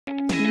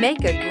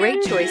Make a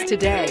great choice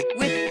today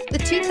with the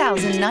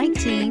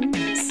 2019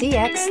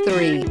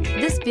 CX-3.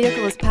 This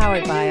vehicle is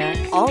powered by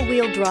a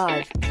all-wheel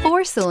drive,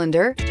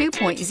 4-cylinder,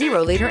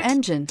 2.0-liter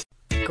engine.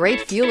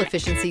 Great fuel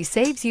efficiency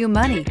saves you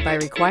money by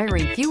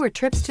requiring fewer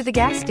trips to the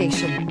gas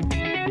station.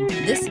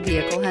 This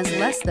vehicle has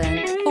less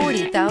than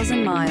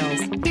 40,000 miles.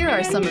 Here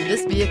are some of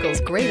this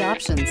vehicle's great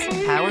options: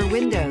 power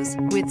windows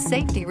with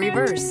safety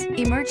reverse,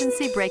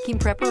 emergency braking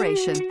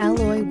preparation,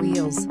 alloy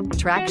wheels,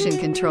 traction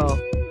control,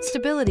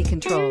 stability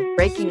control,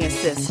 braking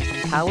assist,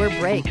 power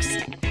brakes,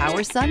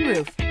 power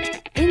sunroof.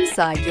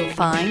 Inside you'll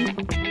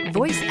find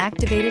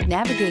voice-activated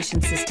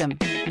navigation system,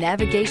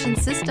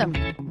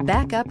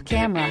 backup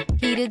camera,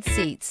 heated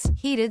seats,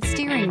 heated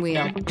steering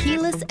wheel,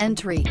 keyless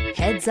entry,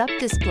 heads-up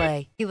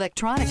display,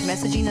 electronic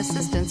messaging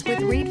assistance with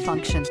read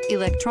function,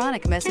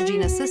 electronic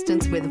messaging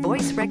assistance with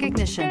voice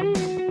recognition.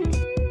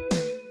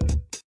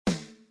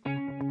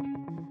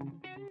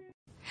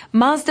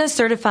 Mazda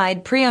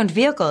certified pre-owned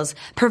vehicles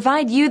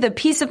provide you the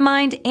peace of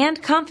mind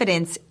and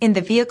confidence in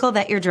the vehicle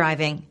that you're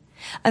driving.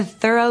 A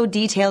thorough,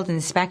 detailed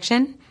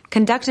inspection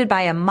conducted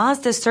by a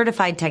Mazda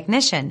certified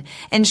technician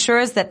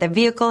ensures that the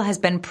vehicle has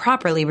been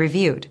properly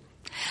reviewed.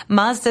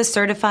 Mazda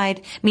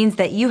certified means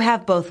that you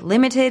have both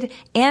limited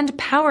and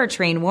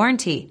powertrain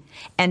warranty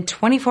and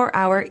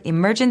 24-hour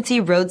emergency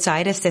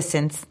roadside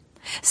assistance.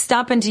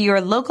 Stop into your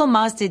local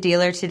Mazda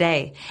dealer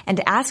today and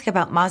ask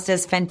about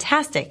Mazda's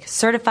fantastic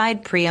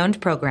certified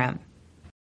pre-owned program.